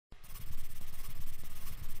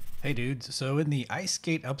Hey dudes, so in the ice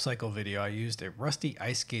skate upcycle video I used a rusty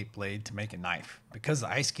ice skate blade to make a knife. Because the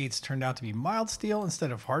ice skates turned out to be mild steel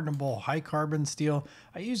instead of hardenable high carbon steel,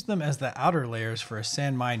 I used them as the outer layers for a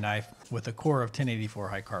sand mine knife with a core of 1084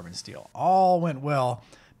 high carbon steel. All went well,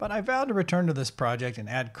 but I vowed to return to this project and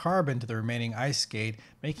add carbon to the remaining ice skate,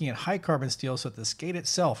 making it high carbon steel so that the skate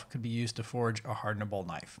itself could be used to forge a hardenable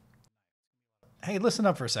knife. Hey, listen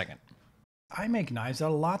up for a second. I make knives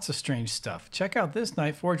out of lots of strange stuff. Check out this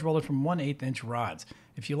knife forge welded from 1/8 inch rods.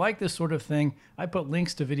 If you like this sort of thing, I put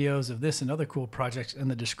links to videos of this and other cool projects in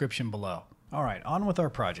the description below. All right, on with our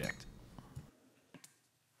project.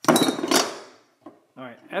 All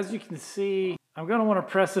right, as you can see, I'm going to want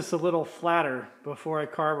to press this a little flatter before I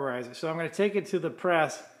carburize it. So I'm going to take it to the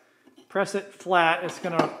press it flat. It's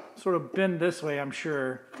going to sort of bend this way, I'm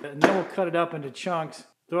sure. And then we'll cut it up into chunks,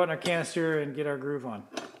 throw it in our canister, and get our groove on.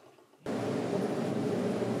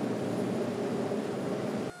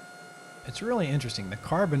 It's really interesting. The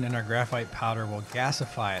carbon in our graphite powder will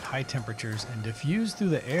gasify at high temperatures and diffuse through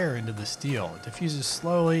the air into the steel. It diffuses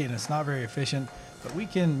slowly and it's not very efficient, but we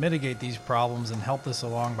can mitigate these problems and help this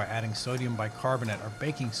along by adding sodium bicarbonate or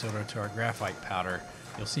baking soda to our graphite powder.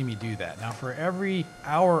 You'll see me do that. Now for every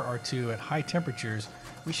hour or two at high temperatures,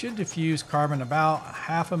 we should diffuse carbon about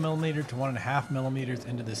 0.5 millimeter to 1.5 millimeters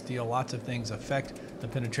into the steel. Lots of things affect the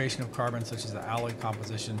penetration of carbon, such as the alloy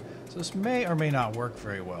composition, so this may or may not work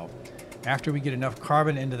very well. After we get enough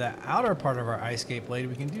carbon into the outer part of our ice skate blade,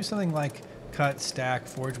 we can do something like cut, stack,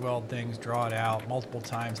 forge weld things, draw it out multiple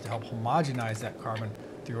times to help homogenize that carbon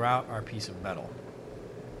throughout our piece of metal.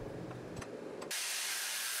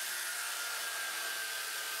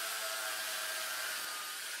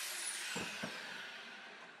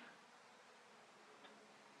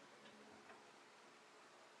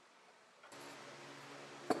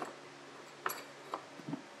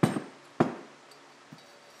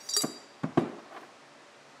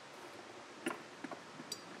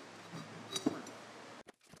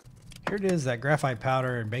 Here it is, that graphite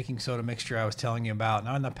powder and baking soda mixture I was telling you about.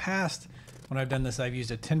 Now in the past, when I've done this, I've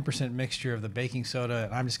used a 10% mixture of the baking soda,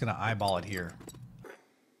 and I'm just going to eyeball it here.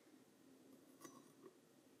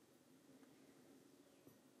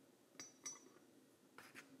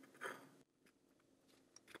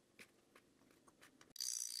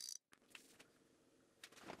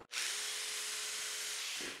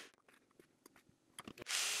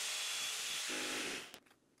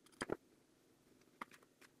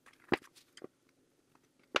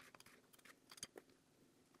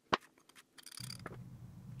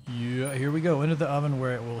 Yeah, here we go into the oven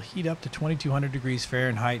where it will heat up to 2200 degrees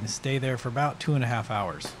Fahrenheit and stay there for about 2.5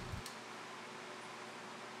 hours.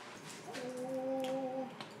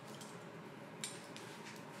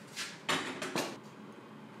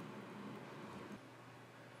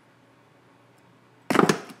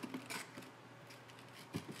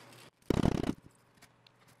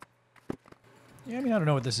 Yeah, I mean, I don't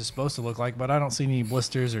know what this is supposed to look like, but I don't see any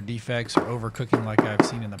blisters or defects or overcooking like I've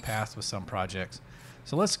seen in the past with some projects.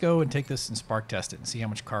 So let's go and take this and spark test it and see how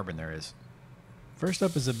much carbon there is. First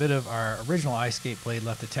up is a bit of our original ice skate blade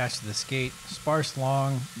left attached to the skate. Sparse,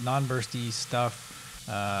 long, non-bursty stuff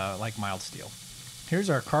like mild steel. Here's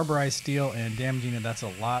our carburized steel, and damaging it, that's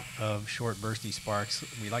a lot of short bursty sparks.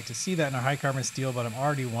 We like to see that in our high carbon steel, but I'm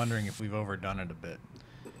already wondering if we've overdone it a bit.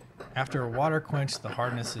 After a water quench, the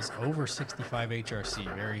hardness is over 65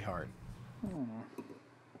 HRC, very hard.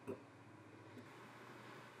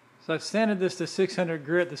 So I've sanded this to 600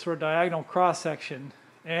 grit, this sort of diagonal cross section,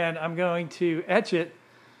 and I'm going to etch it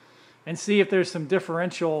and see if there's some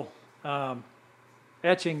differential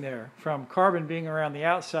etching there from carbon being around the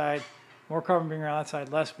outside, more carbon being around the outside,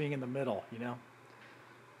 less being in the middle, you know.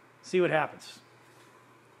 See what happens.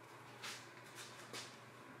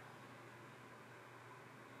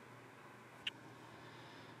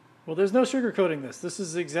 Well, there's no sugarcoating this. This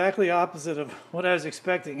is exactly opposite of what I was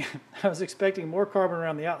expecting. I was expecting more carbon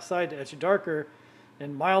around the outside to etch darker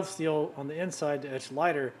and mild steel on the inside to etch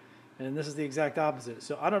lighter, and this is the exact opposite.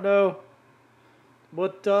 So I don't know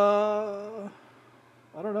what,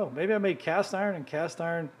 I don't know. Maybe I made cast iron, and cast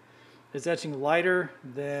iron is etching lighter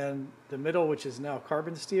than the middle, which is now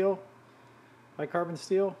carbon steel, high carbon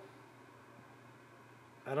steel.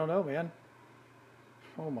 I don't know, man.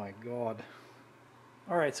 Oh my God.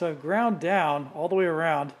 All right, so I've ground down all the way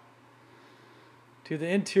around to the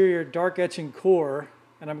interior dark etching core,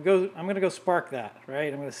 and I'm going to go spark that,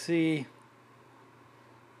 right? I'm going to see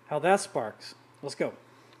how that sparks. Let's go.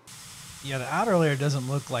 Yeah, the outer layer doesn't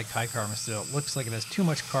look like high carbon steel. It looks like it has too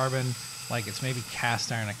much carbon, like it's maybe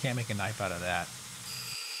cast iron. I can't make a knife out of that.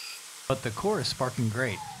 But the core is sparking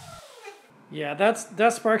great. Yeah,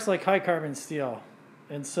 that sparks like high carbon steel.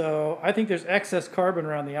 And so I think there's excess carbon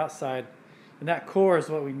around the outside, and that core is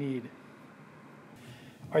what we need.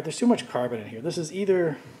 All right, there's too much carbon in here. This is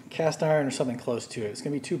either cast iron or something close to it. It's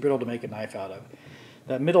going to be too brittle to make a knife out of.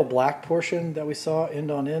 That middle black portion that we saw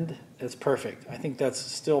end on end is perfect. I think that's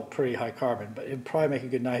still pretty high carbon, but it would probably make a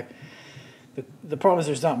good knife. The problem is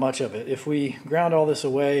there's not much of it. If we ground all this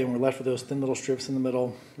away and we're left with those thin little strips in the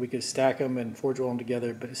middle, we could stack them and forge weld them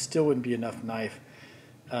together, but it still wouldn't be enough knife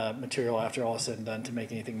material after all is said and done to make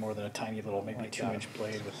anything more than a tiny little, maybe 2-inch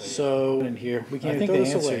blade with a so in here. We can throw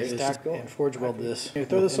this away, stack and forge weld this. Throw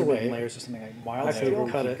this away. Layers or something like mild steel.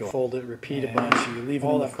 Cut it, fold it, repeat a bunch. You leave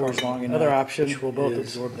all that forge long enough. Another option, which will both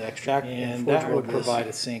absorb the extra, and that will provide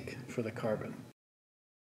a sink for the carbon.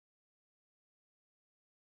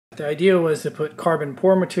 The idea was to put carbon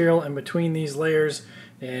pore material in between these layers,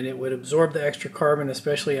 and it would absorb the extra carbon,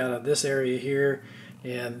 especially out of this area here.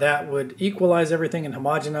 And that would equalize everything and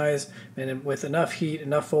homogenize, and with enough heat,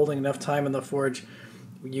 enough folding, enough time in the forge,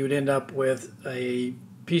 you would end up with a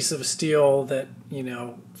piece of steel that, you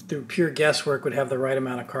know, through pure guesswork would have the right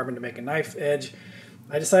amount of carbon to make a knife edge.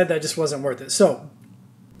 I decided that just wasn't worth it. So,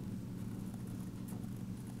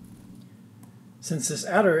 since this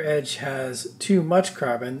outer edge has too much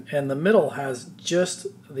carbon and the middle has just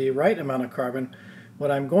the right amount of carbon, what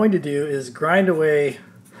I'm going to do is grind away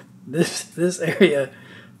this area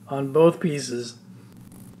on both pieces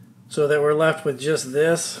so that we're left with just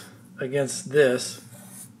this against this,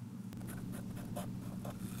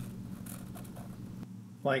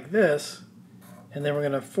 like this, and then we're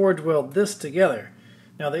going to forge weld this together.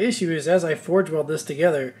 Now the issue is, as I forge weld this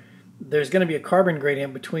together, there's going to be a carbon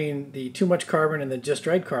gradient between the too much carbon and the just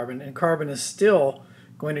right carbon, and carbon is still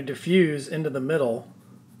going to diffuse into the middle.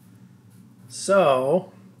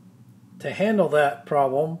 So to handle that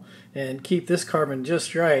problem and keep this carbon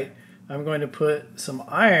just right, I'm going to put some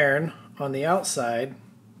iron on the outside,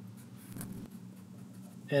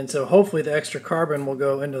 and so hopefully the extra carbon will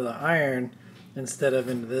go into the iron instead of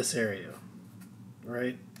into this area,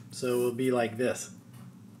 right? So it will be like this.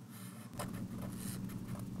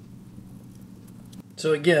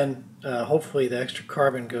 So again, hopefully the extra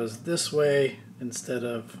carbon goes this way instead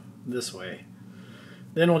of this way.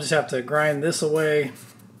 Then we'll just have to grind this away,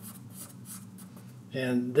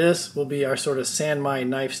 and this will be our sort of sand mine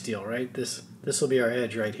knife steel, right? This will be our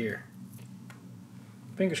edge right here.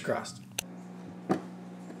 Fingers crossed.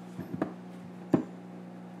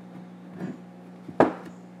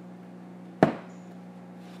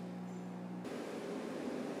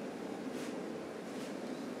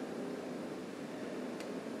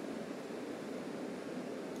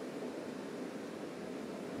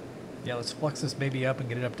 Yeah, let's flux this baby up and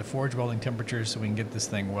get it up to forge welding temperatures so we can get this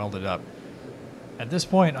thing welded up. At this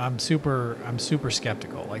point, I'm super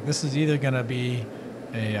skeptical. Like, this is either going to be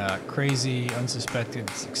a crazy, unsuspected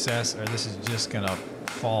success, or this is just going to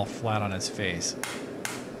fall flat on its face.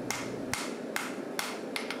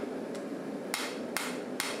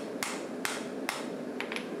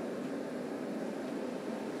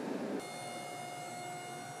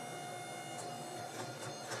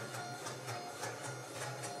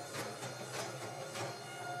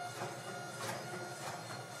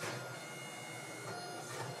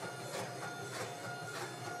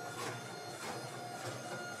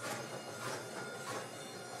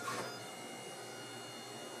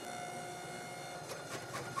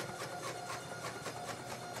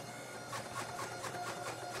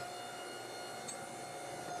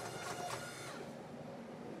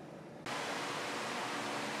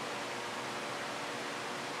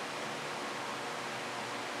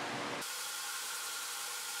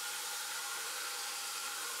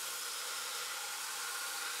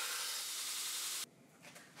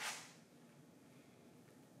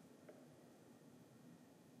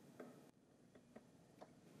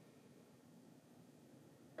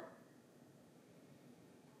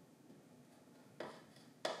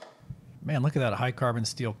 Man, look at that high carbon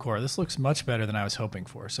steel core. This looks much better than I was hoping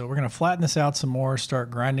for. So we're going to flatten this out some more,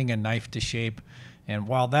 start grinding a knife to shape. And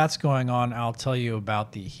while that's going on, I'll tell you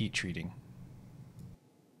about the heat treating.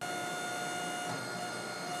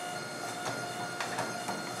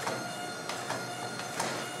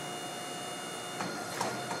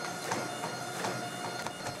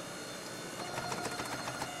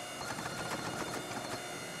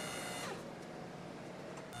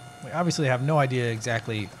 We obviously have no idea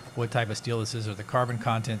exactly what type of steel this is or the carbon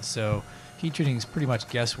content, so heat treating is pretty much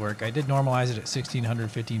guesswork. I did normalize it at 1600,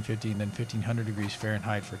 1550, and then 1500 degrees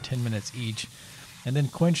Fahrenheit for 10 minutes each, and then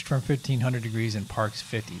quenched from 1500 degrees in Parks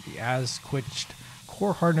 50. The as quenched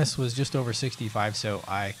core hardness was just over 65, so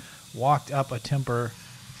I walked up a temper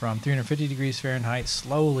from 350 degrees Fahrenheit,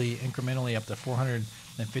 slowly, incrementally up to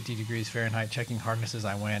 450 degrees Fahrenheit, checking hardness as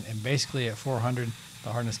I went. And basically at 400, the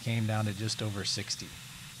hardness came down to just over 60.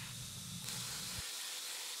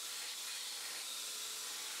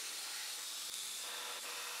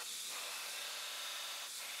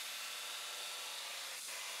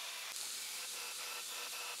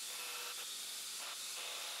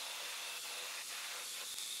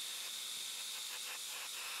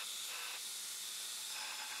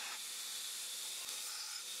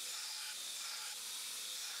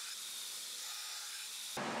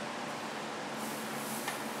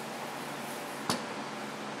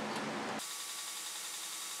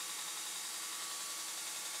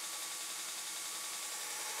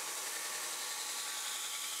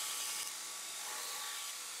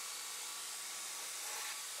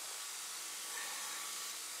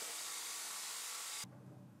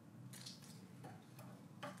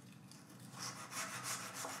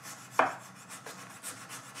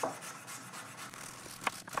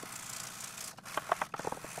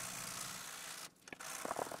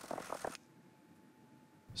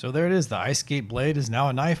 So there it is. The ice skate blade is now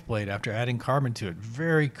a knife blade after adding carbon to it.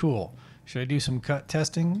 Very cool. Should I do some cut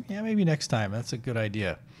testing? Yeah, maybe next time. That's a good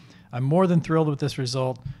idea. I'm more than thrilled with this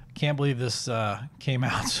result. Can't believe this came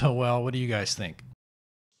out so well. What do you guys think?